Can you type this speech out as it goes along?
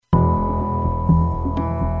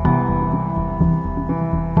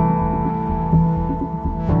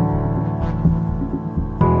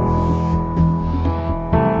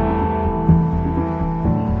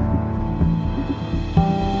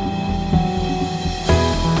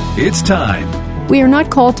It's time. We are not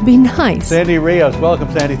called to be nice. Sandy Rios,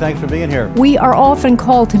 welcome, Sandy. Thanks for being here. We are often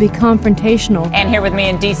called to be confrontational. And here with me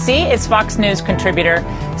in D.C. is Fox News contributor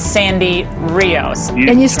Sandy Rios.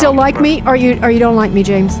 And you still like me, or you don't like me,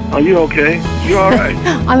 James? Are you okay? You all right?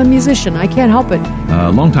 I'm a musician. I can't help it.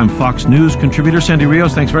 Longtime Fox News contributor Sandy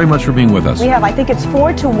Rios, thanks very much for being with us. We have, I think it's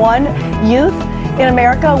 4-to-1 youth in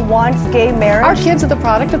America wants gay marriage. Our kids are the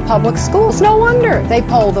product of public schools. No wonder they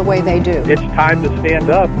poll the way they do. It's time to stand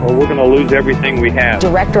up or we're going to lose everything we have.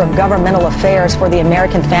 Director of Governmental Affairs for the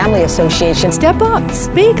American Family Association. Step up,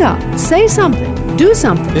 speak up, say something, do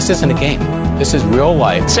something. This isn't a game. This is real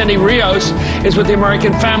life. Sandy Rios is with the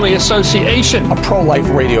American Family Association. A pro-life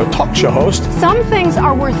radio talk show host. Some things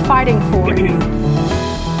are worth fighting for.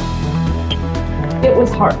 It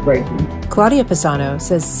was heartbreaking. Claudia Pisano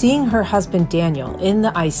says seeing her husband Daniel in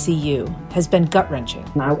the ICU has been gut-wrenching.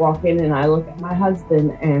 And I walk in and I look at my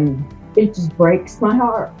husband and it just breaks my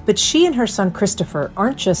heart. But she and her son Christopher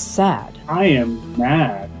aren't just sad. I am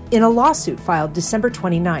mad. In a lawsuit filed December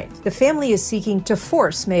 29th, the family is seeking to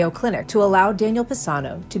force Mayo Clinic to allow Daniel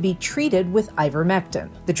Pisano to be treated with ivermectin.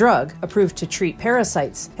 The drug, approved to treat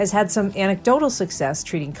parasites, has had some anecdotal success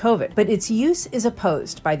treating COVID, but its use is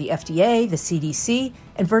opposed by the FDA, the CDC,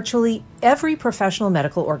 and virtually every professional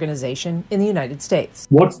medical organization in the United States.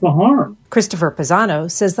 What's the harm? Christopher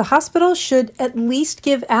Pisano says the hospital should at least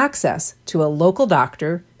give access to a local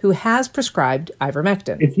doctor who has prescribed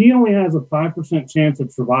ivermectin. If he only has a 5% chance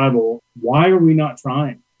of survival, why are we not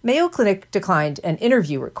trying? Mayo Clinic declined an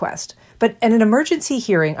interview request, but at an emergency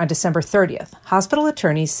hearing on December 30th, hospital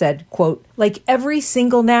attorneys said, quote, like every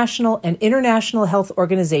single national and international health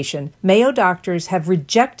organization, Mayo doctors have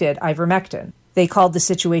rejected ivermectin. They called the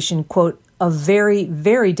situation, quote, a very,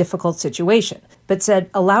 very difficult situation, but said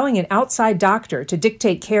allowing an outside doctor to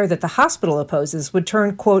dictate care that the hospital opposes would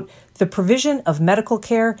turn, quote, the provision of medical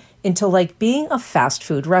care into like being a fast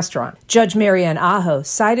food restaurant. Judge Marianne Aho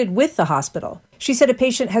sided with the hospital. She said a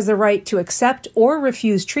patient has the right to accept or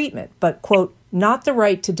refuse treatment, but, quote, not the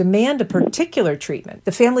right to demand a particular treatment.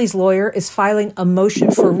 The family's lawyer is filing a motion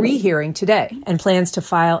for rehearing today and plans to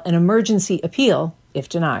file an emergency appeal if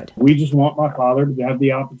denied. We just want my father to have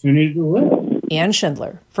the opportunity to live. Ann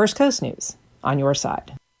Schindler, First Coast News, on your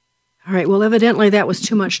side. All right, well, evidently that was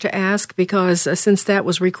too much to ask because since that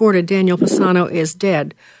was recorded, Daniel Pisano is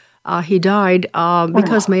dead. He died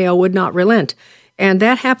because Mayo would not relent. And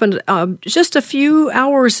that happened just a few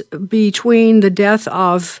hours between the death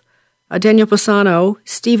of Daniel Pisano,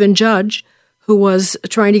 Stephen Judge, who was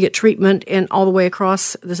trying to get treatment all the way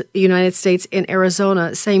across the United States in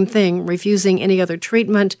Arizona. Same thing, refusing any other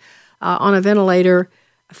treatment on a ventilator.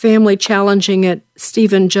 Family challenging it.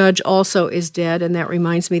 Stephen Judge also is dead, and that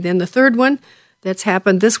reminds me then the third one that's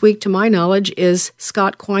happened this week, to my knowledge, is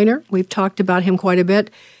Scott Quiner. We've talked about him quite a bit,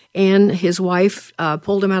 and his wife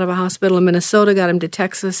pulled him out of a hospital in Minnesota, got him to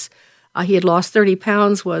Texas. He had lost 30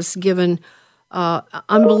 pounds, was given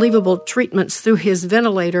unbelievable treatments through his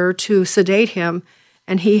ventilator to sedate him,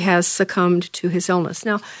 and he has succumbed to his illness.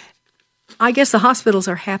 Now, I guess the hospitals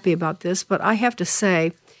are happy about this, but I have to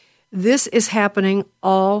say, this is happening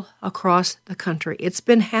all across the country. It's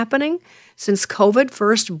been happening since COVID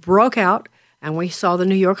first broke out, and we saw the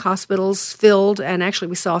New York hospitals filled, and actually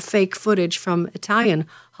we saw fake footage from Italian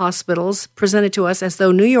hospitals presented to us as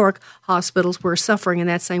though New York hospitals were suffering in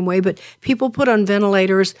that same way. But people put on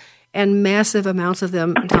ventilators, and massive amounts of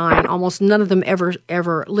them dying, almost none of them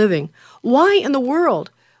ever living. Why in the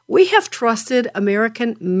world? We have trusted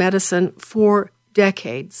American medicine for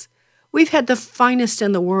decades. We've had the finest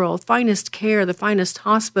in the world, finest care, the finest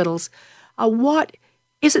hospitals. What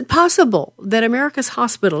is it possible that America's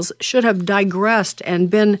hospitals should have digressed and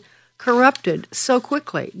been corrupted so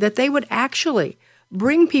quickly that they would actually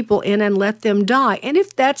bring people in and let them die? And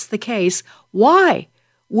if that's the case, why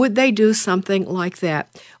would they do something like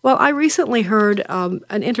that? Well, I recently heard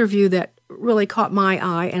an interview that really caught my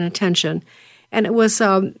eye and attention, and it was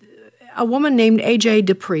a woman named A.J.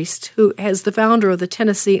 DePriest, who is the founder of the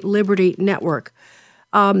Tennessee Liberty Network.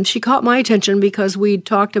 She caught my attention because we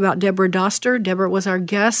talked about Deborah Doster. Deborah was our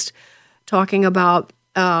guest, talking about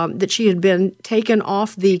that she had been taken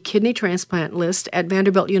off the kidney transplant list at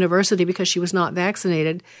Vanderbilt University because she was not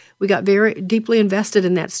vaccinated. We got very deeply invested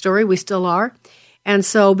in that story. We still are. And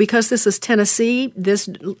so because this is Tennessee, this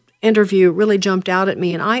interview really jumped out at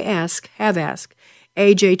me, and I have asked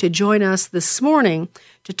AJ to join us this morning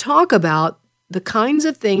to talk about the kinds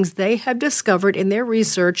of things they have discovered in their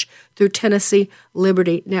research through Tennessee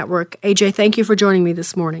Liberty Network. AJ, thank you for joining me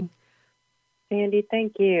this morning. Sandy,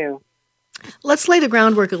 thank you. Let's lay the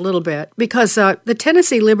groundwork a little bit, because the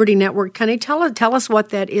Tennessee Liberty Network, can you tell us what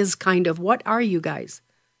that is, kind of? What are you guys?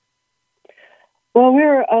 Well,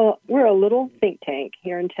 we're a little think tank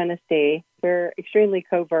here in Tennessee. We're extremely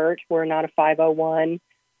covert. We're not a 501.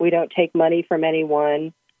 We don't take money from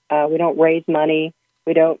anyone. We don't raise money.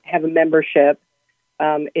 We don't have a membership.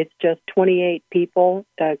 It's just 28 people,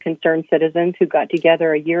 concerned citizens, who got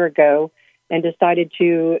together a year ago and decided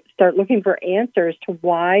to start looking for answers to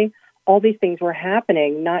why all these things were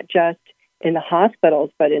happening, not just in the hospitals,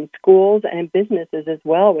 but in schools and in businesses as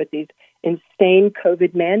well, with these insane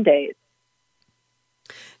COVID mandates.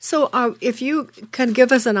 So if you can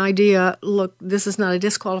give us an idea, look, this is not a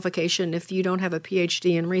disqualification if you don't have a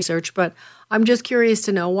PhD in research, but I'm just curious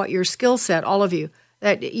to know what your skill set, all of you,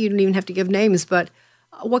 that you don't even have to give names, but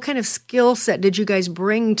what kind of skill set did you guys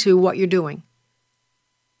bring to what you're doing?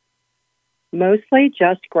 Mostly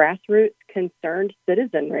just grassroots concerned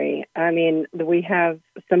citizenry. I mean, we have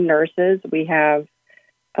some nurses. We have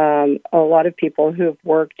a lot of people who have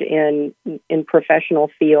worked in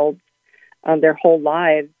professional fields their whole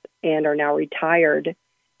lives and are now retired,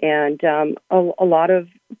 and a lot of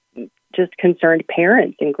just concerned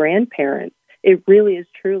parents and grandparents. It really is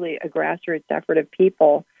truly a grassroots effort of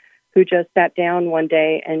people who just sat down one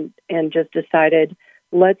day and just decided,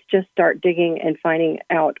 let's just start digging and finding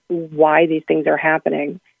out why these things are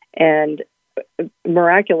happening. And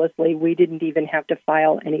miraculously, we didn't even have to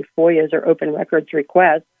file any FOIAs or open records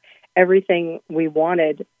requests. Everything we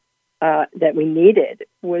wanted, that we needed,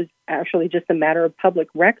 was actually just a matter of public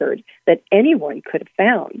record that anyone could have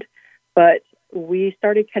found. But we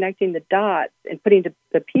started connecting the dots and putting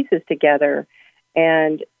the pieces together,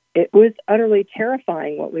 and it was utterly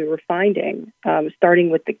terrifying what we were finding, starting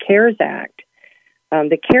with the CARES Act.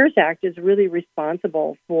 The CARES Act is really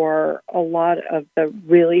responsible for a lot of the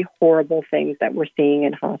really horrible things that we're seeing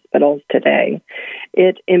in hospitals today.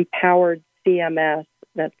 It empowered CMS,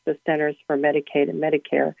 that's the Centers for Medicaid and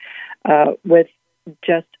Medicare, with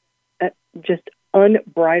just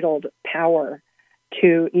unbridled power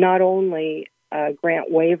to not only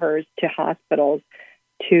grant waivers to hospitals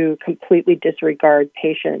to completely disregard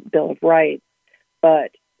patient Bill of Rights,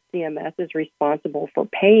 but CMS is responsible for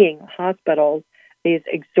paying hospitals these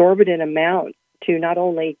exorbitant amounts to not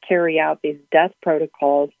only carry out these death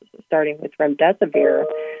protocols, starting with remdesivir,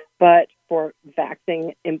 but for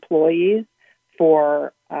vaccinating employees,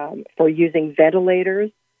 for using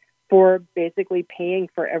ventilators, for basically paying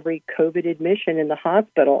for every COVID admission in the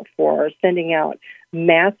hospital, for sending out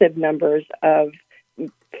massive numbers of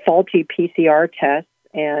faulty PCR tests,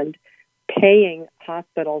 and paying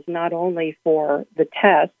hospitals not only for the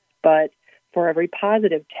tests, but for every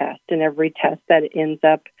positive test and every test that ends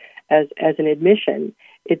up as an admission.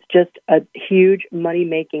 It's just a huge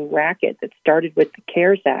money-making racket that started with the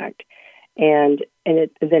CARES Act, and then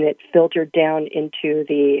it filtered down into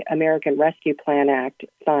the American Rescue Plan Act,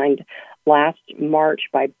 signed last March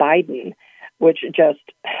by Biden, which just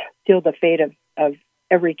sealed the fate of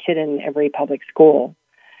every kid in every public school.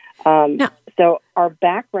 So our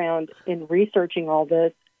background in researching all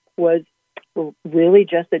this was really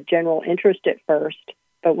just a general interest at first,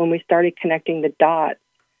 but when we started connecting the dots,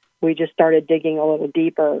 we just started digging a little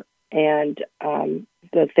deeper, and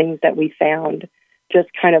the things that we found just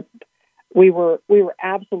kind of, we were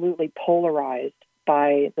absolutely polarized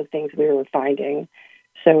by the things we were finding.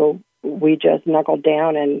 So we just knuckled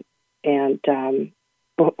down, and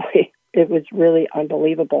it was really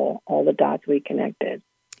unbelievable, all the dots we connected.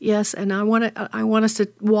 Yes, and I want us to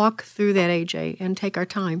walk through that, AJ, and take our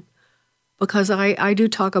time, because I do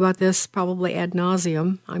talk about this probably ad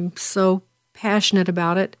nauseum. I'm so passionate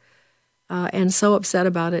about it and so upset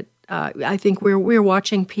about it. I think we're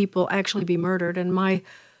watching people actually be murdered, and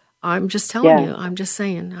I'm just telling you, I'm just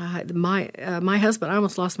saying, my husband, I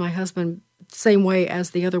almost lost my husband same way as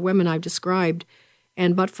the other women I've described,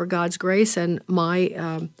 and but for God's grace and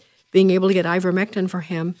my being able to get ivermectin for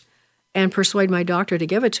him and persuade my doctor to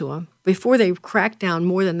give it to him before they cracked down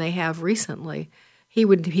more than they have recently, he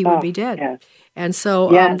would be dead. Yes. And so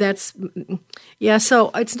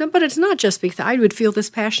so it's not just because I would feel this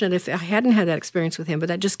passionate if I hadn't had that experience with him, but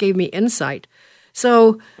that just gave me insight.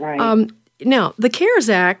 So now the CARES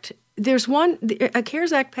Act, there's a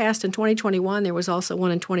CARES Act passed in 2021. There was also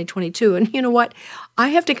one in 2022. And you know what? I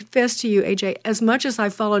have to confess to you, AJ, as much as I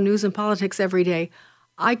follow news and politics every day,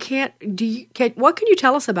 I can't. What can you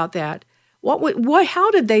tell us about that?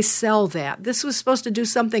 How did they sell that? This was supposed to do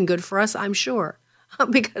something good for us, I'm sure,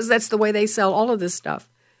 because that's the way they sell all of this stuff.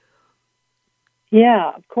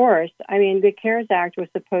 Yeah, of course. I mean, the CARES Act was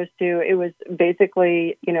supposed to, it was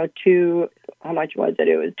basically, how much was it?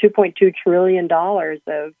 It was $2.2 trillion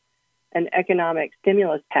of an economic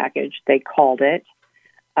stimulus package, they called it.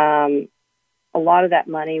 a lot of that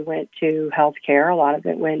money went to healthcare, a lot of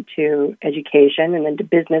it went to education, and then to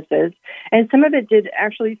businesses, and some of it did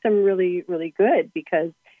actually some really, really good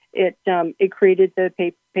because it created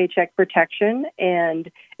the paycheck protection,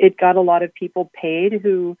 and it got a lot of people paid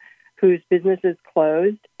whose businesses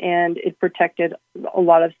closed, and it protected a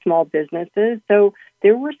lot of small businesses. So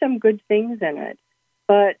there were some good things in it,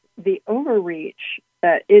 but the overreach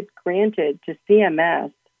that it granted to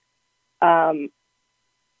CMS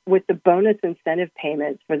with the bonus incentive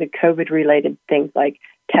payments for the COVID-related things like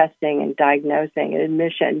testing and diagnosing and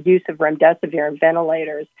admission, use of remdesivir and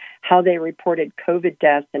ventilators, how they reported COVID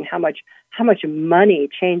deaths and how much money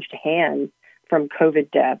changed hands from COVID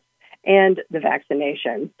deaths and the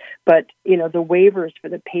vaccinations. But, the waivers for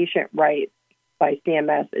the patient rights by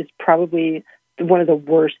CMS is probably one of the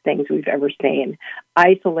worst things we've ever seen,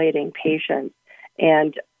 isolating patients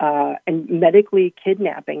and medically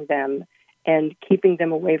kidnapping them and keeping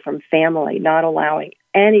them away from family, not allowing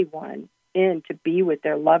anyone in to be with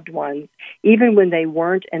their loved ones, even when they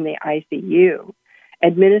weren't in the ICU,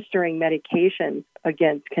 administering medications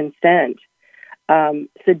against consent,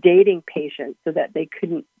 sedating patients so that they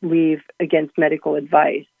couldn't leave against medical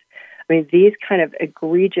advice. I mean, these kind of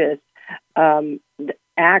egregious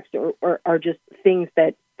acts are just things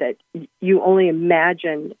that you only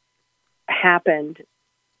imagine happened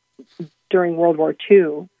during World War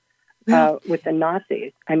II with the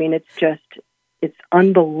Nazis. I mean, it's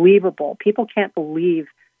unbelievable. People can't believe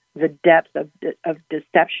the depth of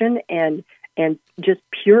deception and just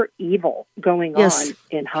pure evil going on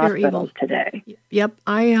in hospitals today. Yep,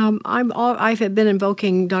 I've been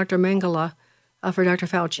invoking Dr. Mengele for Dr.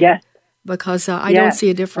 Fauci. Yes. Because I don't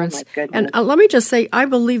see a difference. Oh, and let me just say, I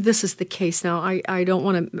believe this is the case now. I don't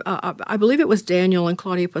want to. I believe it was Daniel and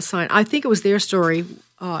Claudia Possein. I think it was their story.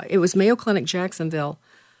 It was Mayo Clinic Jacksonville,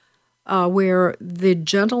 where the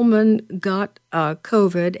gentleman got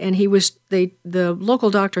COVID, and the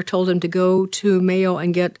local doctor told him to go to Mayo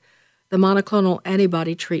and get the monoclonal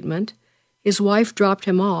antibody treatment. His wife dropped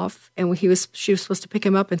him off, and she was supposed to pick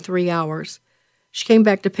him up in 3 hours. She came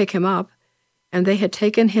back to pick him up, and they had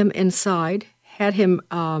taken him inside, had him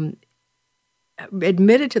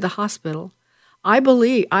admitted to the hospital. I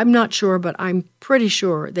believe, I'm not sure, but I'm pretty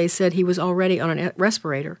sure they said he was already on a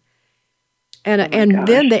respirator. And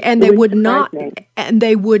they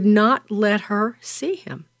would not let her see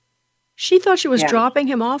him. She thought she was dropping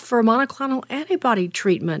him off for a monoclonal antibody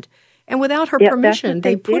treatment, and without her permission,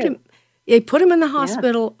 they put him in the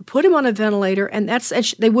hospital, put him on a ventilator, and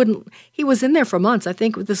they wouldn't. He was in there for months. I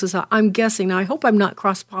think this is. I'm guessing now. I hope I'm not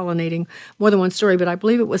cross-pollinating more than one story, but I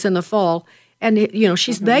believe it was in the fall. And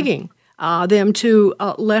she's begging them to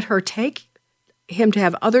let her take him to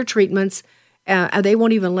have other treatments. They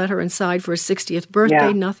won't even let her inside for his 60th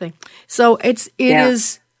birthday. Nothing. So it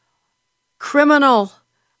is criminal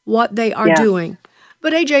what they are doing.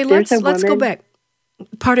 But AJ, let's go back.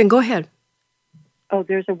 Pardon. Go ahead. Oh,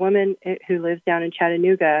 there's a woman who lives down in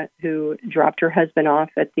Chattanooga who dropped her husband off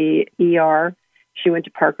at the ER. She went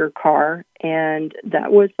to park her car, and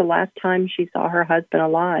that was the last time she saw her husband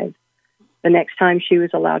alive. The next time she was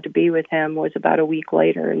allowed to be with him was about a week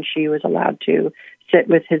later, and she was allowed to sit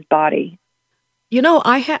with his body.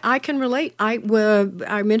 I can relate. I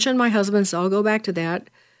mentioned my husband, so I'll go back to that.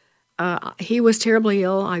 He was terribly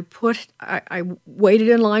ill. I waited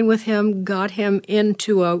in line with him, got him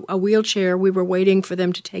into a wheelchair. We were waiting for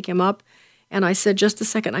them to take him up. And I said, just a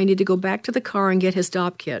second, I need to go back to the car and get his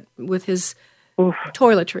DOP kit with his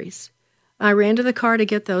toiletries. I ran to the car to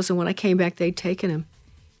get those, and when I came back, they'd taken him.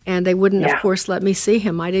 And they wouldn't, of course, let me see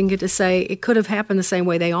him. I didn't get to say, it could have happened the same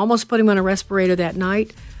way. They almost put him on a respirator that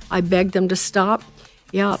night. I begged them to stop.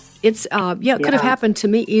 Yeah, it could have happened to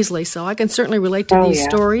me easily, so I can certainly relate to these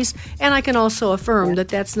stories, and I can also affirm that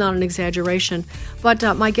that's not an exaggeration. But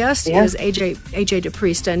my guest is AJ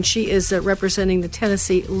DePriest, and she is representing the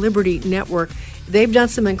Tennessee Liberty Network. They've done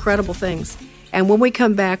some incredible things, and when we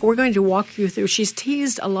come back, we're going to walk you through. She's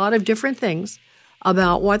teased a lot of different things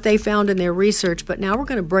about what they found in their research, but now we're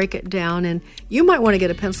going to break it down, and you might want to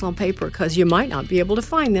get a pencil and paper because you might not be able to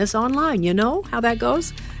find this online. You know how that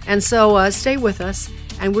goes? And so stay with us,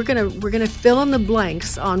 and we're going to fill in the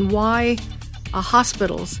blanks on why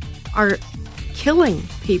hospitals are killing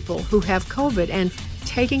people who have COVID and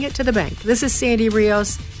taking it to the bank. This is Sandy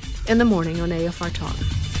Rios in the morning on AFR Talk.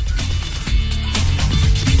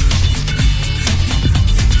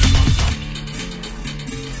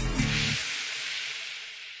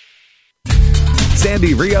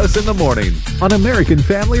 Sandy Rios in the morning on American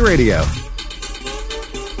Family Radio.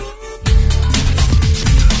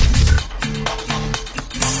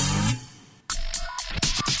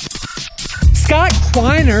 Scott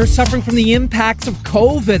Quiner, suffering from the impacts of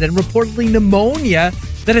COVID and reportedly pneumonia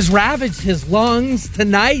that has ravaged his lungs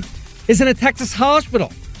tonight, is in a Texas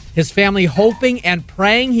hospital. His family hoping and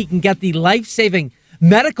praying he can get the life-saving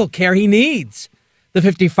medical care he needs. The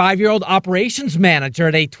 55-year-old operations manager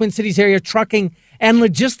at a Twin Cities area trucking and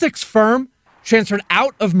logistics firm transferred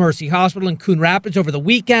out of Mercy Hospital in Coon Rapids over the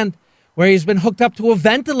weekend, where he's been hooked up to a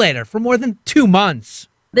ventilator for more than 2 months.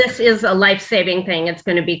 This is a life-saving thing. It's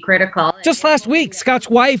going to be critical. Just last week, Scott's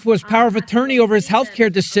wife was power of attorney over his healthcare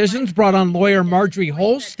decisions, brought on lawyer Marjorie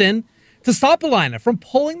Holston to stop Alina from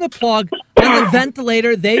pulling the plug on the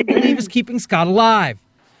ventilator they believe is keeping Scott alive.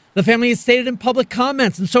 The family has stated in public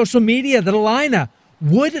comments and social media that Alina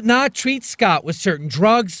would not treat Scott with certain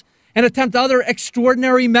drugs and attempt other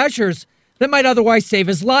extraordinary measures that might otherwise save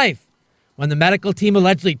his life. When the medical team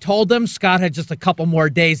allegedly told them Scott had just a couple more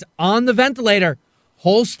days on the ventilator,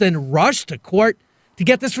 Holston rushed to court to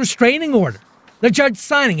get this restraining order, the judge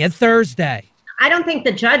signing it Thursday. I don't think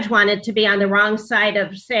the judge wanted to be on the wrong side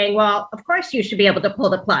of saying, well, of course you should be able to pull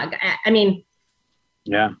the plug.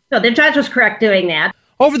 So the judge was correct doing that.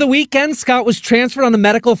 Over the weekend, Scott was transferred on a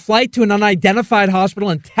medical flight to an unidentified hospital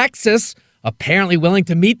in Texas, apparently willing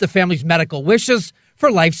to meet the family's medical wishes for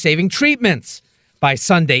life-saving treatments. By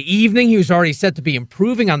Sunday evening, he was already said to be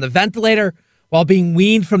improving on the ventilator while being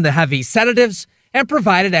weaned from the heavy sedatives and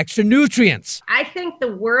provided extra nutrients. I think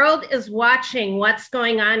the world is watching what's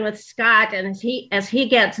going on with Scott, and as he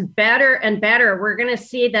gets better and better, we're going to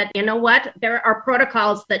see that, you know what, there are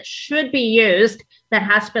protocols that should be used that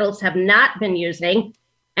hospitals have not been using,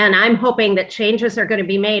 and I'm hoping that changes are going to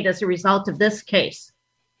be made as a result of this case.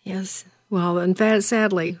 Yes. Well, in fact,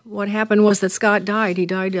 sadly, what happened was that Scott died. He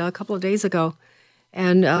died a couple of days ago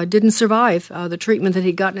and didn't survive the treatment that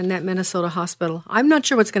he'd gotten in that Minnesota hospital. I'm not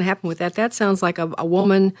sure what's going to happen with that. That sounds like a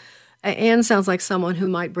woman and sounds like someone who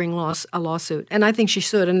might bring a lawsuit. And I think she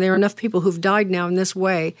should. And there are enough people who've died now in this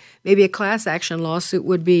way. Maybe a class action lawsuit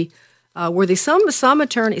would be worthy. Some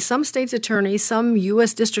attorney, some state's attorney, some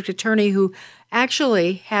U.S. district attorney who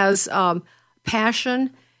actually has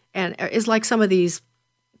passion and is like some of these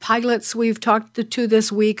pilots we've talked to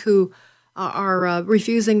this week who are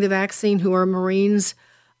refusing the vaccine, who are Marines.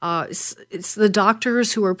 It's the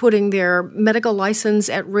doctors who are putting their medical license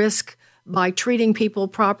at risk by treating people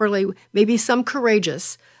properly. Maybe some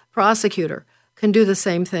courageous prosecutor can do the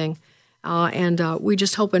same thing. And we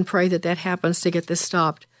just hope and pray that happens to get this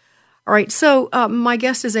stopped. All right, so my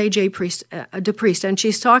guest is A.J. DePriest, and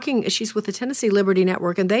she's with the Tennessee Liberty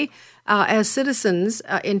Network, and they, as citizens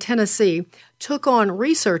in Tennessee, took on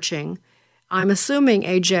researching. I'm assuming,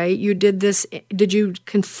 AJ, you did this. Did you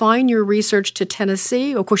confine your research to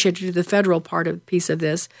Tennessee? Of course, you had to do the federal piece of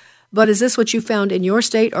this. But is this what you found in your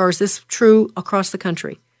state, or is this true across the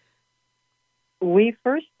country? We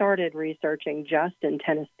first started researching just in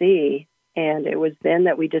Tennessee, and it was then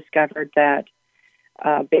that we discovered that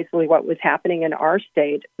basically what was happening in our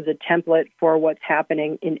state was a template for what's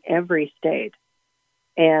happening in every state.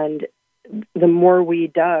 And the more we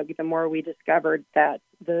dug, the more we discovered that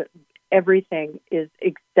everything is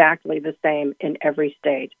exactly the same in every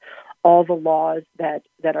state. All the laws that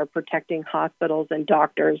are protecting hospitals and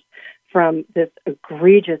doctors from this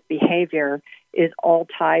egregious behavior is all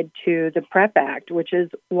tied to the PrEP Act, which is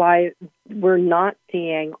why we're not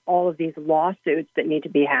seeing all of these lawsuits that need to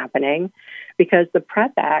be happening, because the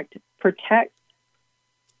PrEP Act protects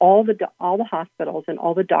all the hospitals and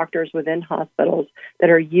all the doctors within hospitals that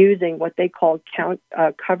are using what they call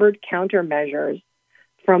covered countermeasures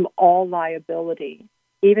from all liability,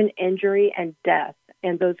 even injury and death.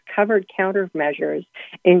 And those covered countermeasures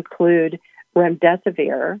include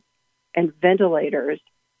remdesivir and ventilators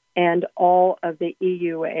and all of the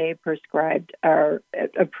EUA prescribed or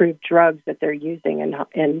approved drugs that they're using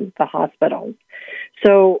in the hospitals.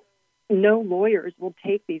 So no lawyers will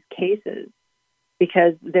take these cases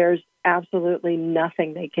because there's absolutely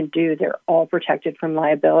nothing they can do. They're all protected from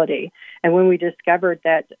liability. And when we discovered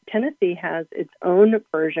that Tennessee has its own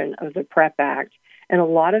version of the PrEP Act, and a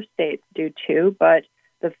lot of states do too, but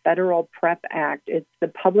the federal PrEP Act, it's the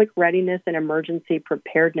Public Readiness and Emergency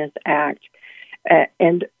Preparedness Act.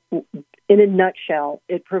 And in a nutshell,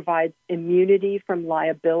 it provides immunity from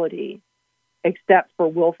liability, except for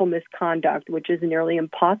willful misconduct, which is nearly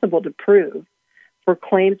impossible to prove, for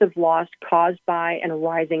claims of loss caused by and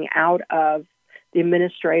arising out of the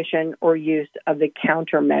administration or use of the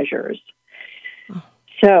countermeasures.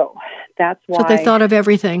 So that's why. So they thought of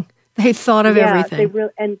everything. They thought of everything. They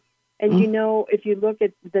really, and you know, if you look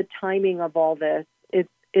at the timing of all this,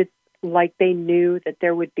 it's like they knew that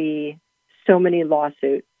there would be so many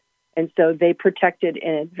lawsuits, and so they protected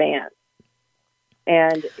in advance.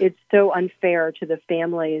 And it's so unfair to the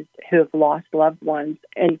families who have lost loved ones.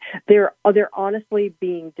 And they're honestly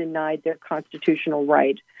being denied their constitutional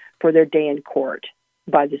right for their day in court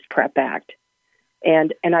by this PrEP Act.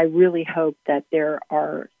 And I really hope that there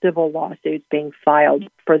are civil lawsuits being filed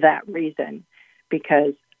for that reason,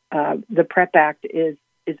 because the PrEP Act is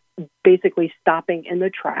basically stopping in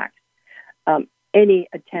the tracks any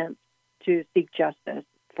attempt to seek justice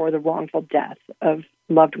for the wrongful death of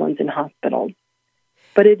loved ones in hospitals.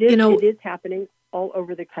 But it is happening all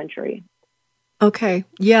over the country. Okay.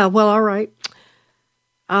 Yeah. Well, all right.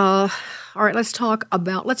 All right.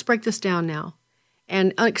 Let's break this down now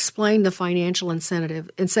and explain the financial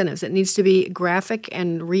incentives. It needs to be graphic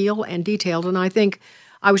and real and detailed. And I think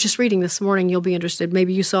I was just reading this morning. You'll be interested.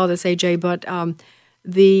 Maybe you saw this, AJ, but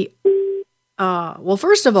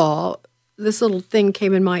first of all, this little thing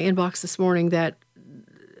came in my inbox this morning that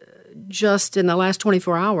just in the last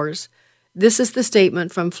 24 hours, this is the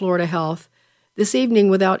statement from Florida Health. This evening,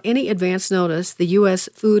 without any advance notice, the U.S.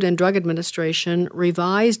 Food and Drug Administration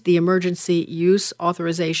revised the emergency use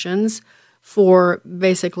authorizations for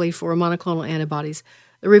monoclonal antibodies.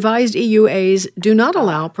 The revised EUAs do not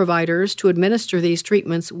allow providers to administer these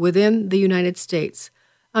treatments within the United States.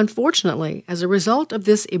 Unfortunately, as a result of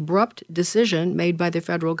this abrupt decision made by the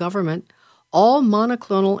federal government, all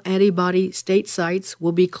monoclonal antibody state sites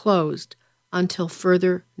will be closed until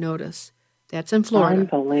further notice. That's in Florida.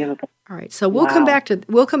 Unbelievable. All right, so we'll come back to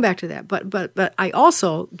that. But I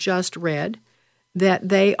also just read that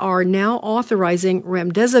they are now authorizing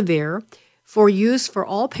remdesivir for use for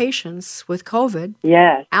all patients with COVID.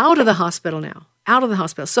 Yes. Out of the hospital now. Out of the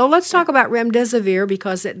hospital. So let's talk about remdesivir,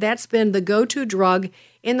 because that's been the go-to drug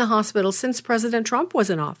in the hospital since President Trump was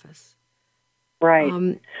in office.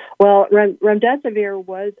 Right. Well, remdesivir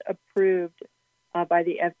was approved by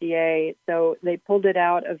the FDA, so they pulled it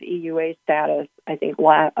out of EUA status, I think,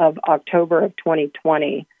 of October of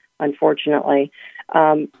 2020, unfortunately.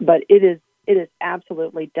 But it is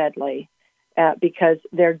absolutely deadly because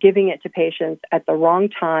they're giving it to patients at the wrong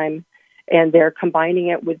time, and they're combining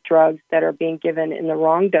it with drugs that are being given in the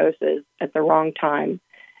wrong doses at the wrong time,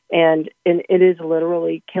 and it is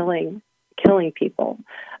literally killing people.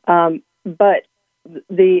 But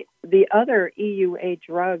the other EUA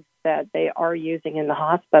drugs that they are using in the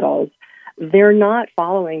hospitals, they're not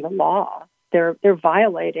following the law. They're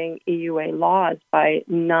violating EUA laws by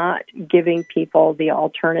not giving people the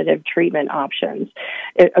alternative treatment options.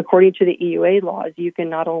 According to the EUA laws, you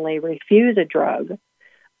can not only refuse a drug,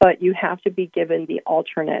 but you have to be given the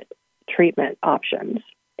alternate treatment options,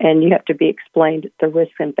 and you have to be explained the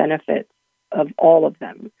risks and benefits of all of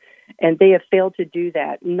them. And they have failed to do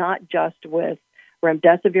that, not just with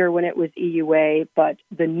remdesivir when it was EUA, but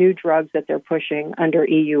the new drugs that they're pushing under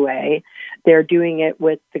EUA. They're doing it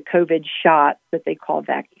with the COVID shots that they call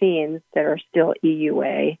vaccines that are still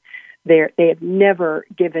EUA. They have never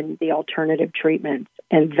given the alternative treatments,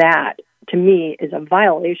 and that, to me, is a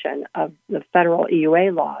violation of the federal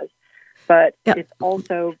EUA laws. But it's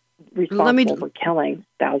also responsible for killing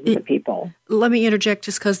thousands of people. Let me interject,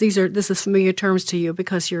 just because this is familiar terms to you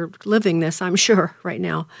because you're living this, I'm sure, right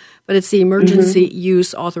now. But it's the emergency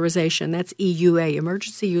use authorization. That's EUA,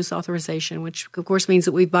 emergency use authorization, which of course means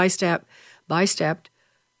that we've stepped by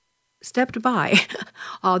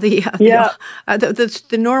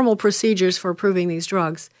the normal procedures for approving these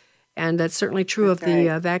drugs. And that's certainly true of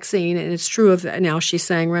the vaccine, and it's true of, now she's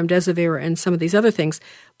saying, remdesivir and some of these other things.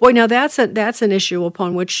 Boy, now that's an issue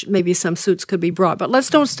upon which maybe some suits could be brought. But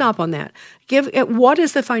don't stop on that. What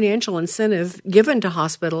is the financial incentive given to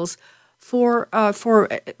hospitals for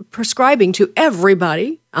prescribing to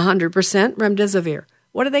everybody 100% remdesivir?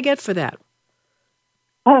 What do they get for that?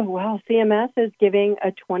 Oh, well, CMS is giving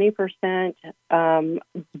a 20%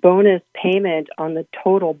 bonus payment on the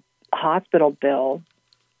total hospital bill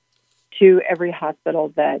to every hospital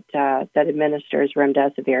that administers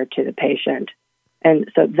remdesivir to the patient,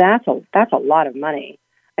 and so that's a lot of money.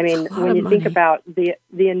 I mean, when you think about the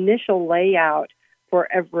initial layout for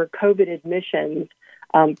COVID admissions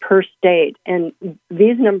per state, and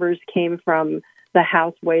these numbers came from the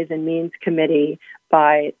House Ways and Means Committee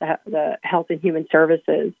by the Health and Human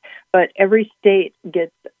Services, but every state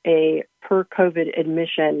gets a per COVID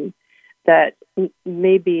admission that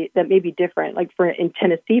may be different. Like in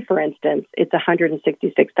Tennessee, for instance, it's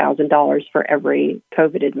 $166,000 for every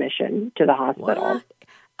COVID admission to the hospital.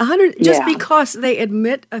 What? Because they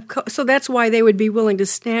admit, so that's why they would be willing to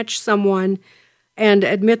snatch someone and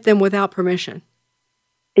admit them without permission.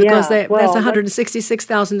 Because that's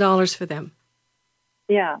 $166,000 for them.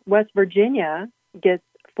 Yeah, West Virginia gets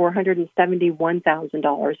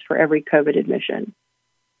 $471,000 for every COVID admission.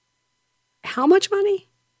 How much money?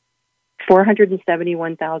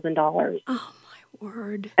 $471,000. Oh, my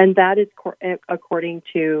word. And that is according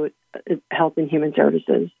to Health and Human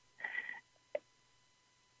Services.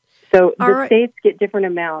 So the states get different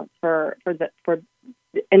amounts and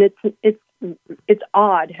it's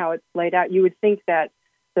odd how it's laid out. You would think that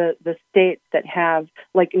the states that have,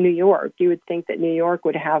 like New York, you would think that New York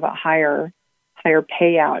would have a higher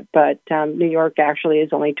payout, but New York actually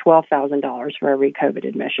is only $12,000 for every COVID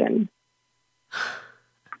admission.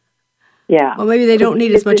 Yeah. Well, maybe they don't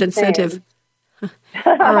need as much incentive.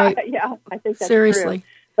 All right. Yeah, I think that's seriously true.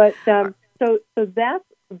 But so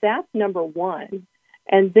that's number one,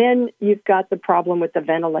 and then you've got the problem with the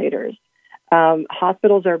ventilators.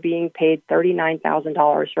 Hospitals are being paid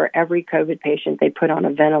 $39,000 for every COVID patient they put on a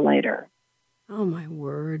ventilator. Oh my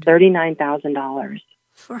word! $39,000.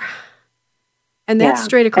 And that's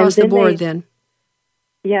straight across the board, then.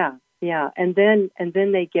 Yeah, and then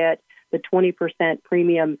they get the 20%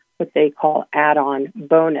 premium, what they call add-on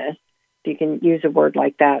bonus. You can use a word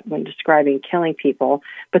like that when describing killing people,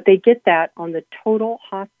 but they get that on the total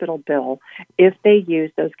hospital bill if they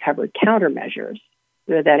use those covered countermeasures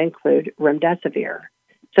that include remdesivir.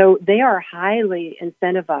 So they are highly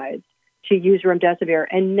incentivized to use remdesivir,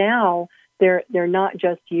 and now they're not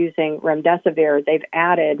just using remdesivir. They've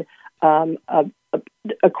added,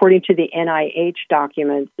 according to the NIH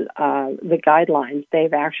documents, the guidelines,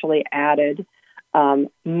 they've actually added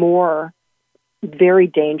more very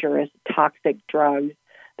dangerous, toxic drugs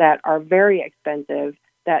that are very expensive,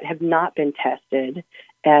 that have not been tested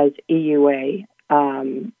as EUA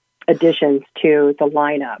additions to the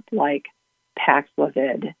lineup, like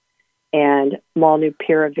Paxlovid and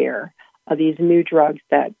Molnupiravir, these new drugs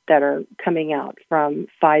that are coming out from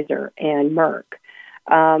Pfizer and Merck.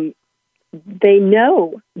 They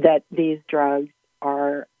know that these drugs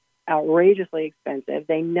are outrageously expensive.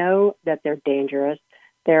 They know that they're dangerous.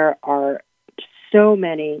 There are so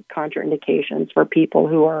many contraindications for people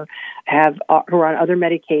who are on other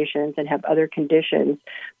medications and have other conditions.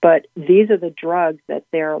 But these are the drugs that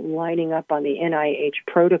they're lining up on the NIH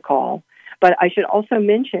protocol. But I should also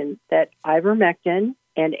mention that ivermectin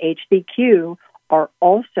and HCQ are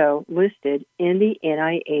also listed in the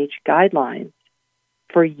NIH guidelines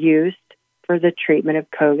for use for the treatment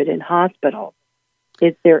of COVID in hospitals.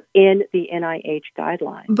 They're in the NIH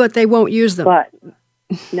guidelines. But they won't use them. But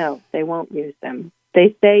no, they won't use them.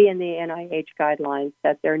 They say in the NIH guidelines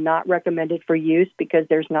that they're not recommended for use because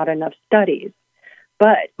there's not enough studies.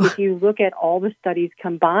 But if you look at all the studies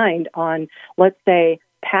combined on, let's say,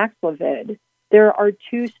 Paxlovid, there are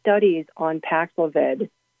 2 studies on Paxlovid,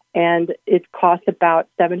 and it costs about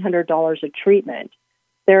 $700 a treatment.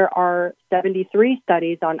 There are 73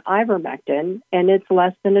 studies on ivermectin, and it's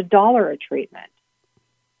less than $1 a treatment.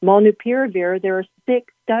 Molnupiravir, there are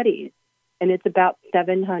 6 studies, and it's about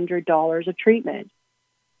 $700 a treatment.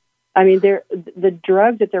 I mean, the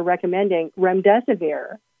drugs that they're recommending,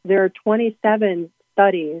 remdesivir, there are 27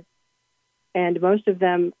 studies, and most of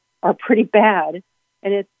them are pretty bad,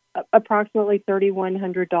 and it's approximately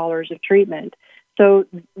 $3,100 of treatment. So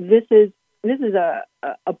this is a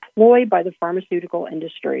ploy by the pharmaceutical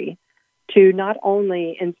industry to not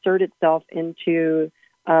only insert itself into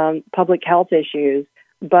public health issues,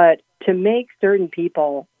 but to make certain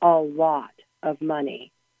people a lot of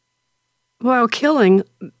money. While killing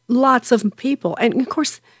lots of people. And, of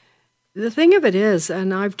course, the thing of it is,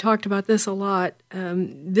 and I've talked about this a lot,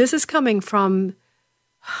 this is coming from,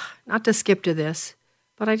 not to skip to this,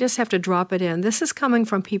 but I just have to drop it in. This is coming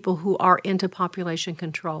from people who are into population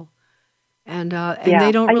control. And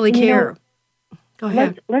they don't really care. Go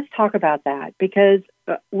ahead. Let's talk about that, because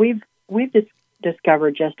we've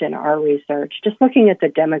discovered just in our research, just looking at the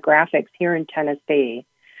demographics here in Tennessee,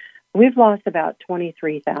 we've lost about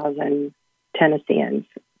 23,000 Tennesseans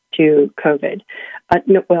to COVID.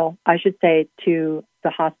 I should say to the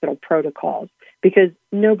hospital protocols, because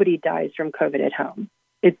nobody dies from COVID at home.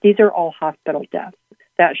 These are all hospital deaths.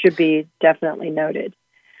 That should be definitely noted.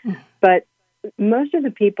 But most of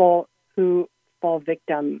the people who fall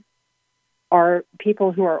victim are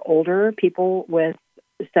people who are older, people with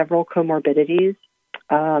several comorbidities,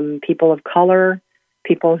 people of color,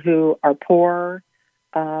 people who are poor,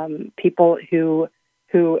 people who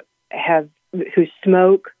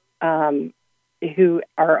smoke, who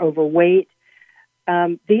are overweight.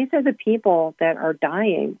 These are the people that are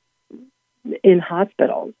dying in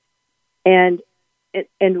hospitals, and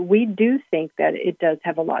we do think that it does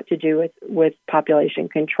have a lot to do with population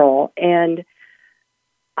control. And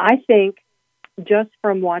I think, just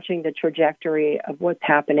from watching the trajectory of what's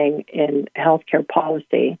happening in healthcare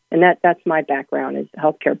policy, and that's my background is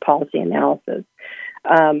healthcare policy analysis,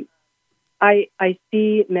 I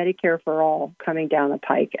see Medicare for all coming down the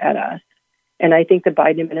pike at us. And I think the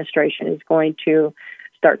Biden administration is going to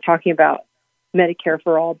start talking about Medicare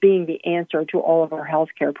for all being the answer to all of our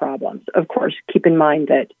healthcare problems. Of course, keep in mind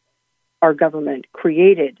that our government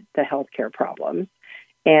created the healthcare problems,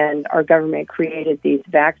 and our government created these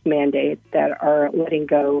vax mandates that are letting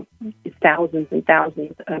go thousands and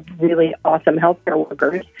thousands of really awesome healthcare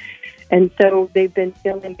workers. And so they've been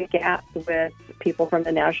filling the gaps with people from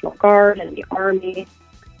the National Guard and the Army.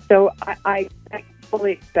 So I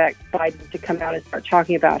fully expect Biden to come out and start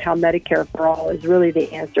talking about how Medicare for all is really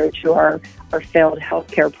the answer to our failed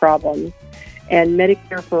healthcare problems. And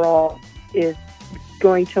Medicare for all is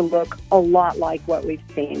going to look a lot like what we've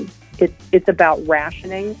seen. It's about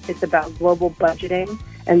rationing. It's about global budgeting.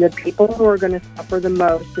 And the people who are going to suffer the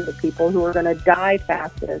most and the people who are going to die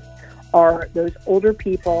fastest are those older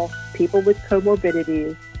people, people with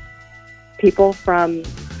comorbidities, people from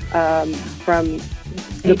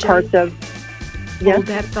the parts of... Hold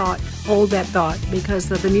that thought, because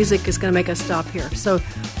the music is going to make us stop here. So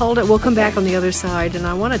hold it. We'll come back on the other side, and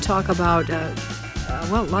I want to talk about,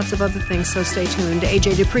 lots of other things, so stay tuned.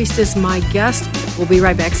 AJ DePriest is my guest. We'll be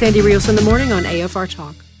right back. Sandy Rios in the morning on AFR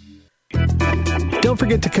Talk. Don't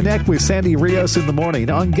forget to connect with Sandy Rios in the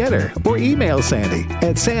morning on Getter or email Sandy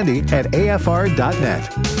at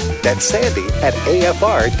sandy@afr.net. That's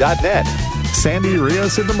sandy@afr.net. Sandy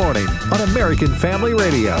Rios in the morning on American Family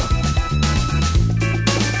Radio.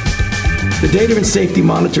 The Data and Safety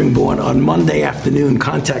Monitoring Board on Monday afternoon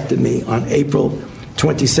contacted me on April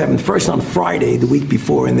 27th, first on Friday the week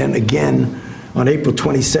before, and then again on April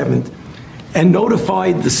 27th, and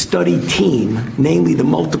notified the study team, namely the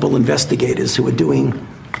multiple investigators who are doing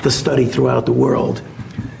the study throughout the world,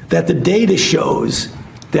 that the data shows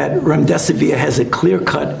that remdesivir has a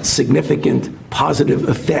clear-cut, significant positive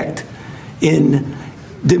effect in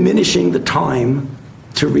diminishing the time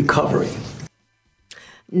to recovery.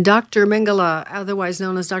 Dr. Mengele, otherwise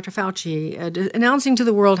known as Dr. Fauci, announcing to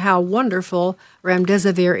the world how wonderful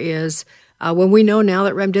remdesivir is, when we know now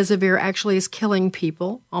that remdesivir actually is killing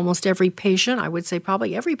people. Almost every patient, I would say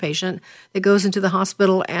probably every patient that goes into the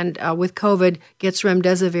hospital and with COVID gets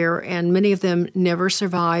remdesivir, and many of them never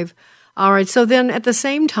survive. All right, so then at the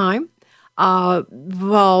same time, things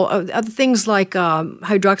like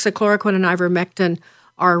hydroxychloroquine and ivermectin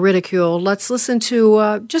are ridiculed. Let's listen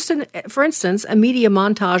to for instance, a media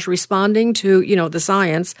montage responding to, the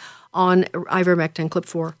science on ivermectin, clip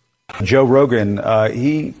 4. Joe Rogan,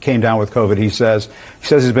 he came down with COVID. He says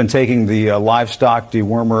he's been taking the livestock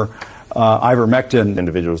dewormer ivermectin.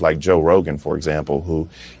 Individuals like Joe Rogan, for example, who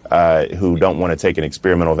don't want to take an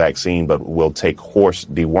experimental vaccine but will take horse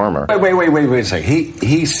dewormer. Wait a second.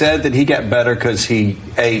 He said that he got better because he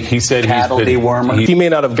ate cattle dewormer. He may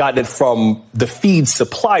not have gotten it from the feed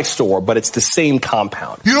supply store, but it's the same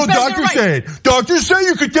compound. Doctors say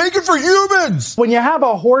you could take it for humans. When you have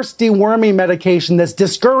a horse deworming medication that's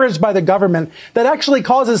discouraged by the government, that actually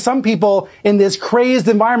causes some people in this crazed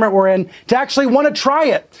environment we're in to actually want to try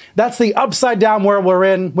it. That's the upside down world we're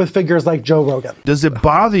in with figures like Joe Rogan. Does it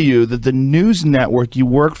bother you that the news network you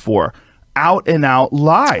work for out and out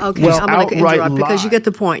lied? Okay, I'm going to interrupt because you get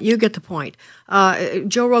the point.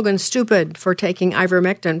 Joe Rogan's stupid for taking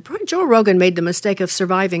ivermectin. Joe Rogan made the mistake of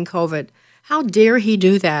surviving COVID. How dare he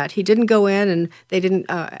do that? He didn't go in, and they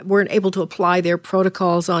weren't able to apply their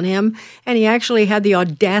protocols on him, and he actually had the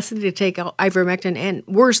audacity to take ivermectin, and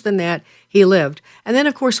worse than that, he lived. And then,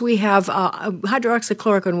 of course, we have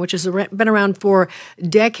hydroxychloroquine, which has been around for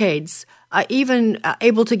decades. Even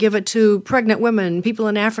able to give it to pregnant women. People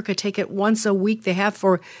in Africa take it once a week. They have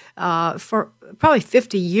for probably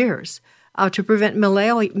 50 years to prevent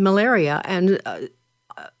malaria. And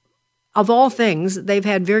of all things, they've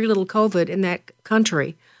had very little COVID in that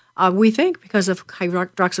country. We think because of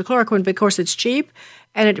hydroxychloroquine, but of course it's cheap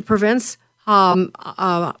and it prevents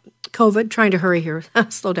COVID, trying to hurry here,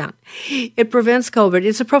 slow down. It prevents COVID.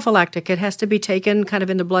 It's a prophylactic. It has to be taken kind of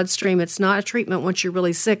in the bloodstream. It's not a treatment once you're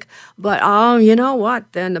really sick. But, you know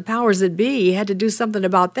what? Then the powers that be had to do something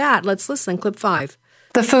about that. Let's listen. Clip 5.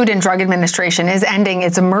 The Food and Drug Administration is ending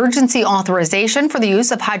its emergency authorization for the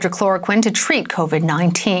use of hydrochloroquine to treat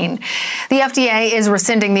COVID-19. The FDA is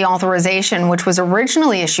rescinding the authorization, which was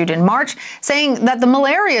originally issued in March, saying that the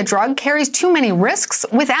malaria drug carries too many risks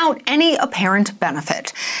without any apparent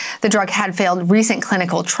benefit. The drug had failed recent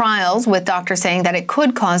clinical trials, with doctors saying that it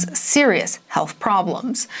could cause serious health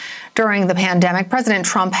problems. During the pandemic, President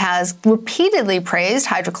Trump has repeatedly praised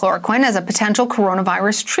hydrochloroquine as a potential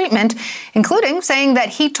coronavirus treatment, including saying that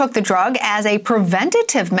he took the drug as a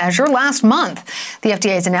preventative measure last month. The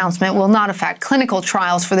FDA's announcement will not affect clinical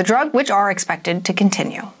trials for the drug, which are expected to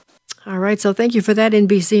continue. All right, so thank you for that,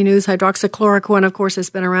 NBC News. Hydroxychloroquine, of course, has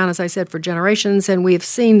been around, as I said, for generations, and we've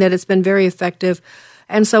seen that it's been very effective.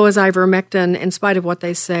 And so is ivermectin, in spite of what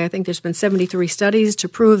they say. I think there's been 73 studies to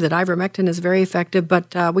prove that ivermectin is very effective,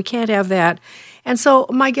 but we can't have that. And so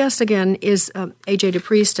my guest, again, is A.J.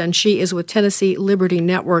 DePriest, and she is with Tennessee Liberty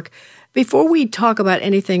Network. Before we talk about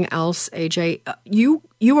anything else, A.J., you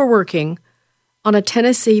are working on a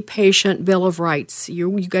Tennessee Patient Bill of Rights.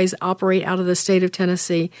 You guys operate out of the state of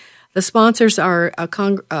Tennessee. The sponsors are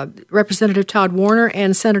Representative Todd Warner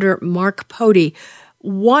and Senator Mark Pody.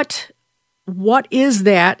 What is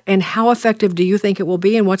that, and how effective do you think it will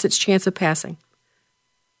be, and what's its chance of passing?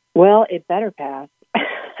 Well, it better pass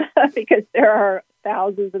because there are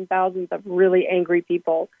thousands and thousands of really angry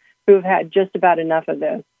people who have had just about enough of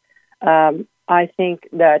this. I think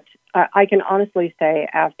that I can honestly say,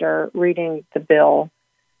 after reading the bill,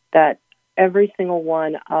 that every single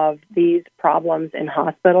one of these problems in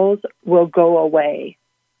hospitals will go away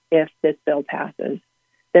if this bill passes.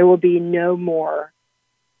 There will be no more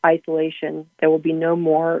isolation. There will be no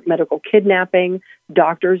more medical kidnapping.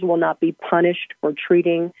 Doctors will not be punished for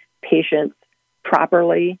treating patients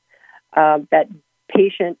properly. That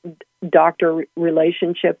patient-doctor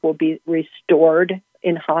relationship will be restored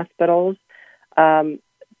in hospitals.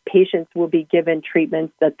 Patients will be given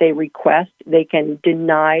treatments that they request. They can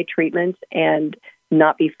deny treatments and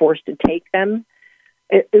not be forced to take them.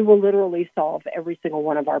 It will literally solve every single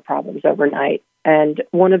one of our problems overnight. And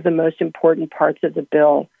one of the most important parts of the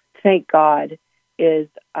bill, thank God, is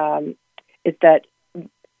that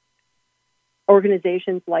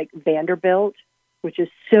organizations like Vanderbilt, which is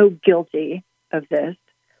so guilty of this,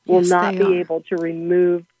 will not be able to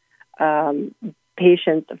remove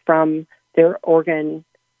patients from their organ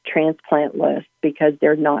transplant list because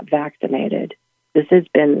they're not vaccinated. This has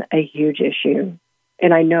been a huge issue.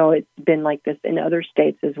 And I know it's been like this in other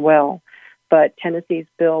states as well. But Tennessee's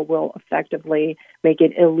bill will effectively make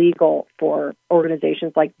it illegal for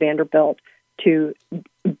organizations like Vanderbilt to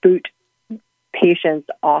boot patients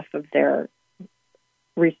off of their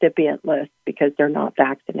recipient list because they're not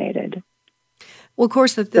vaccinated. Well, of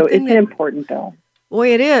course, so it's an important bill.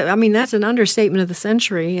 Boy, it is. I mean, that's an understatement of the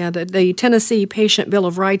century. The Tennessee Patient Bill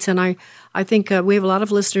of Rights, and I think we have a lot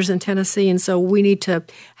of listeners in Tennessee, and so we need to.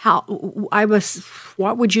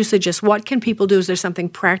 What would you suggest? What can people do? Is there something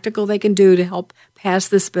practical they can do to help pass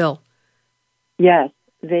this bill? Yes,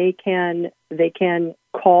 they can. They can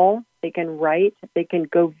call. They can write. They can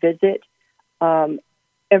go visit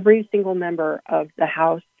every single member of the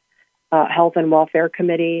House Health and Welfare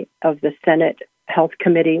Committee, of the Senate Health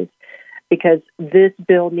Committees, because this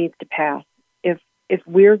bill needs to pass. If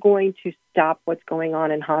we're going to stop what's going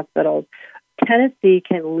on in hospitals, Tennessee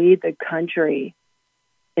can lead the country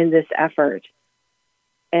in this effort.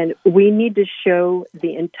 And we need to show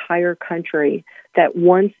the entire country that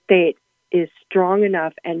one state is strong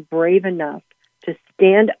enough and brave enough to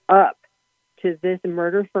stand up to this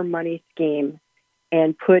murder for money scheme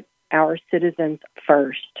and put our citizens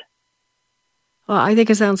first. Well, I think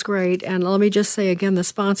it sounds great. And let me just say again, the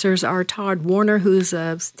sponsors are Todd Warner, who's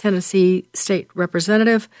a Tennessee state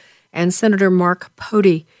representative, and Senator Mark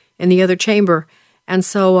Pody in the other chamber. And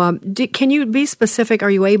so can you be specific? Are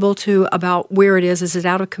you able to about where it is? Is it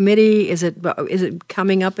out of committee? Is it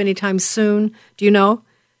coming up anytime soon? Do you know?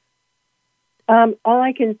 All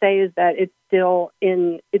I can say is that it's still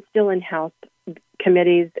in House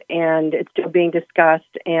committees, and it's still being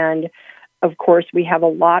discussed. And of course, we have a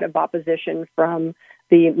lot of opposition from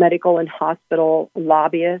the medical and hospital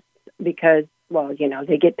lobbyists because, well,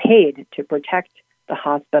 they get paid to protect the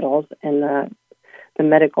hospitals and the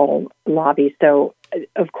medical lobby. So,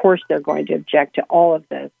 of course, they're going to object to all of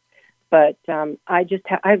this. But I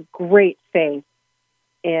have great faith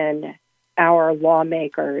in our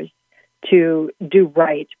lawmakers to do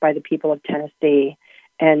right by the people of Tennessee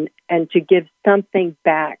and to give something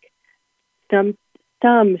back, some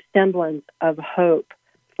semblance of hope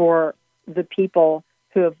for the people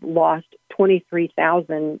who have lost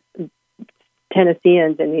 23,000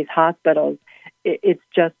 Tennesseans in these hospitals. It's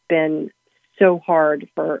just been so hard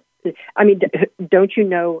don't you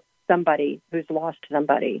know somebody who's lost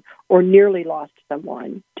somebody or nearly lost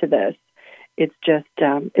someone to this? It's just,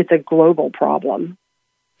 it's a global problem.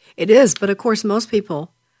 It is, but of course most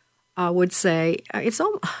people would say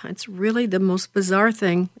it's really the most bizarre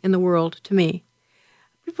thing in the world to me.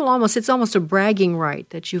 It's almost a bragging right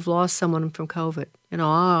that you've lost someone from COVID.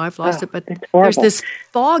 I've lost it, but there's this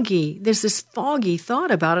foggy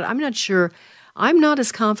thought about it. I'm not sure. I'm not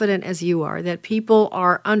as confident as you are that people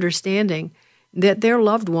are understanding that their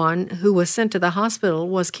loved one who was sent to the hospital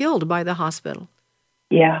was killed by the hospital.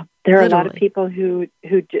 Yeah, there are Literally. a lot of people who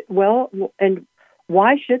well, and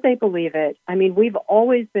why should they believe it? I mean, we've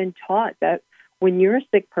always been taught that when you're a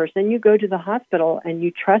sick person, you go to the hospital and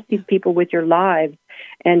you trust these people with your lives.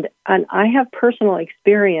 And I have personal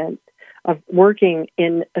experience of working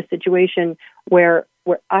in a situation where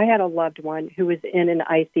I had a loved one who was in an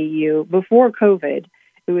ICU before COVID,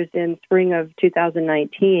 who was in spring of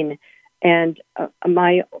 2019. And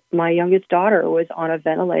my youngest daughter was on a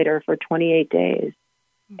ventilator for 28 days.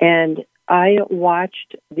 And I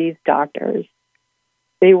watched these doctors.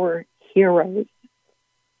 They were heroes.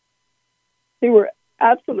 They were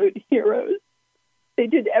absolute heroes. They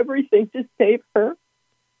did everything to save her.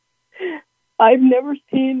 I've never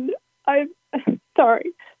seen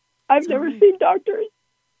doctors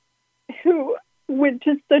who went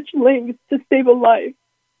to such lengths to save a life.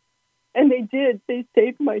 And they did. They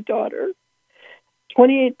saved my daughter.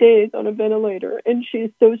 28 days on a ventilator, and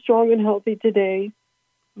she's so strong and healthy today.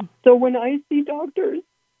 So when I see doctors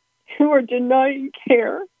who are denying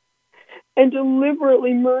care and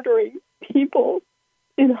deliberately murdering people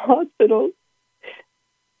in hospitals,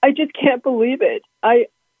 I just can't believe it. I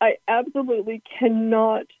absolutely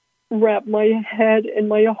cannot wrap my head and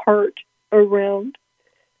my heart around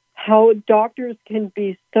how doctors can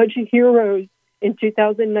be such heroes in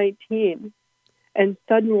 2019, and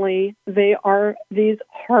suddenly they are these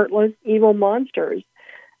heartless, evil monsters.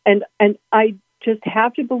 And I just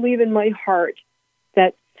have to believe in my heart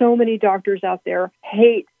that so many doctors out there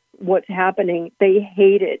hate what's happening. They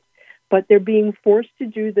hate it, but they're being forced to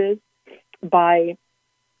do this by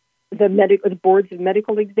the boards of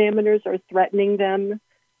medical examiners are threatening them.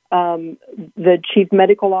 The chief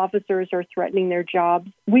medical officers are threatening their jobs.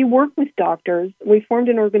 We work with doctors. We formed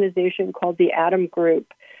an organization called the Adam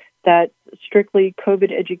Group that's strictly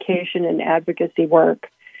COVID education and advocacy work.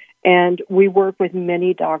 And we work with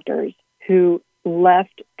many doctors who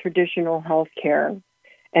left traditional health care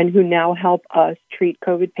and who now help us treat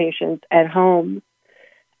COVID patients at home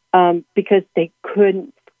because they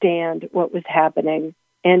couldn't stand what was happening.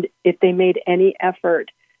 And if they made any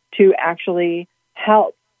effort to actually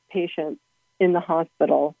help patients in the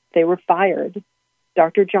hospital, they were fired.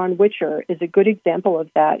 Dr. John Witcher is a good example of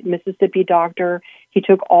that. Mississippi doctor. He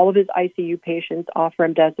took all of his ICU patients off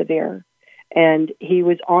remdesivir, and he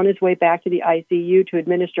was on his way back to the ICU to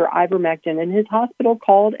administer ivermectin, and his hospital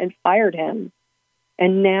called and fired him.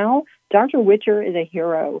 And now Dr. Witcher is a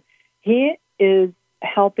hero. He is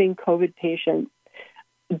helping COVID patients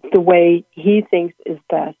the way he thinks is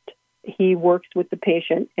best. He works with the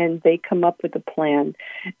patient, and they come up with a plan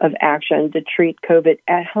of action to treat COVID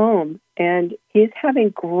at home, and he's having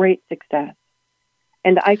great success.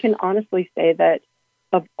 And I can honestly say that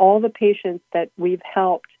of all the patients that we've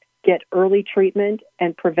helped get early treatment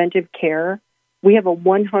and preventive care, we have a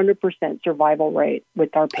 100% survival rate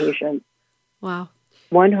with our patients. Wow.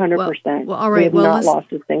 100%. Well, all right. We have not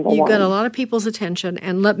lost a single one. You've got a lot of people's attention,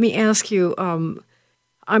 and let me ask you,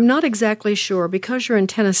 I'm not exactly sure, because you're in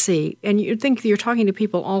Tennessee, and you think you're talking to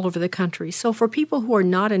people all over the country. So for people who are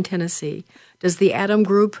not in Tennessee, does the Adam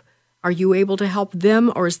Group, are you able to help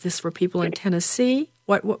them, or is this for people in Tennessee?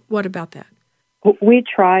 What about that? We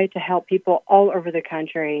try to help people all over the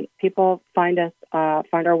country. People find us,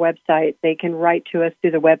 find our website. They can write to us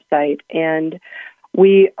through the website, and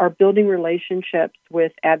we are building relationships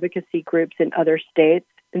with advocacy groups in other states.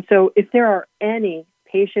 And so if there are any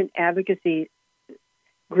patient advocacy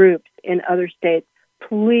groups in other states,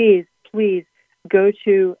 please go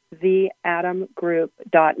to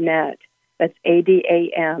theadamgroup.net. That's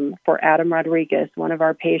ADAM for Adam Rodriguez, one of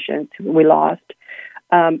our patients who we lost,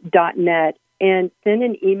 .net, and send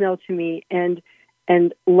an email to me, and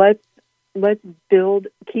let's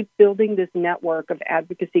keep building this network of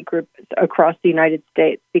advocacy groups across the United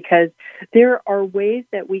States, because there are ways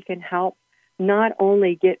that we can help not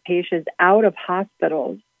only get patients out of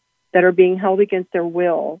hospitals that are being held against their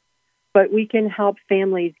will, but we can help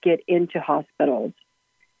families get into hospitals.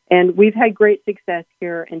 And we've had great success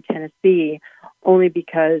here in Tennessee only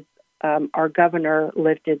because our governor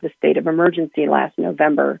lifted the state of emergency last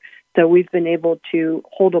November. So we've been able to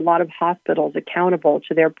hold a lot of hospitals accountable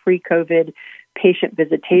to their pre-COVID patient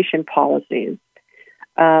visitation policies.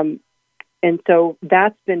 And so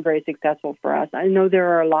that's been very successful for us. I know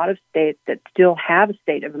there are a lot of states that still have a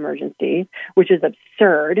state of emergency, which is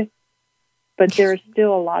absurd. But there are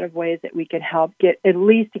still a lot of ways that we could help get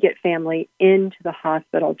family into the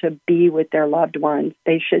hospital to be with their loved ones.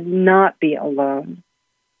 They should not be alone.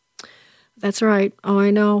 That's right. Oh,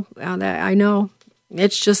 I know. I know.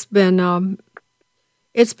 It's just been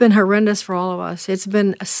it's been horrendous for all of us. It's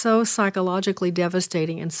been so psychologically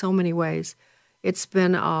devastating in so many ways. It's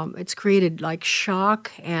been it's created like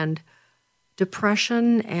shock and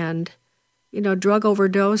depression and drug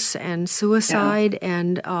overdose and suicide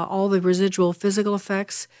and all the residual physical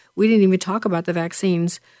effects. We didn't even talk about the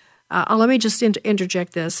vaccines. Let me just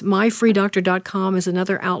interject this. MyFreeDoctor.com is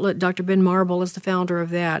another outlet. Dr. Ben Marble is the founder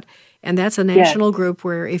of that. And that's a national group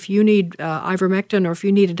where if you need ivermectin or if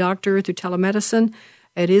you need a doctor through telemedicine,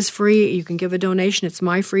 it is free. You can give a donation. It's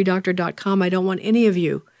MyFreeDoctor.com. I don't want any of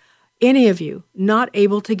you not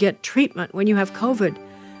able to get treatment when you have COVID.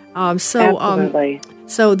 Absolutely.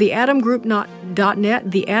 So the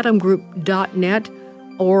AtomGroup.net, the AtomGroup.net,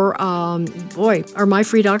 or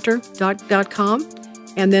MyFreeDoctor.com.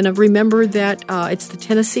 And then remember that it's the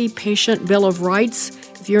Tennessee Patient Bill of Rights.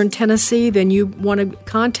 If you're in Tennessee, then you want to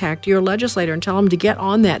contact your legislator and tell them to get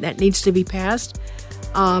on that. That needs to be passed.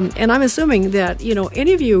 And I'm assuming that,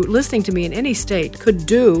 any of you listening to me in any state could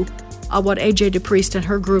do what A.J. DePriest and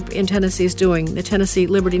her group in Tennessee is doing, the Tennessee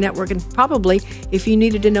Liberty Network. And probably, if you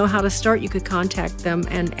needed to know how to start, you could contact them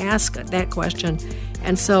and ask that question.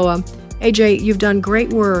 And so, A.J., you've done great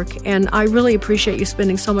work, and I really appreciate you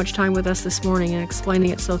spending so much time with us this morning and explaining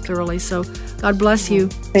it so thoroughly. So God bless you.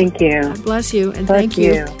 Thank you. God bless you, and thank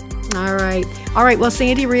you. All right. Well,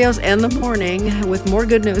 Sandy Rios in the morning with more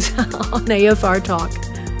good news on AFR Talk.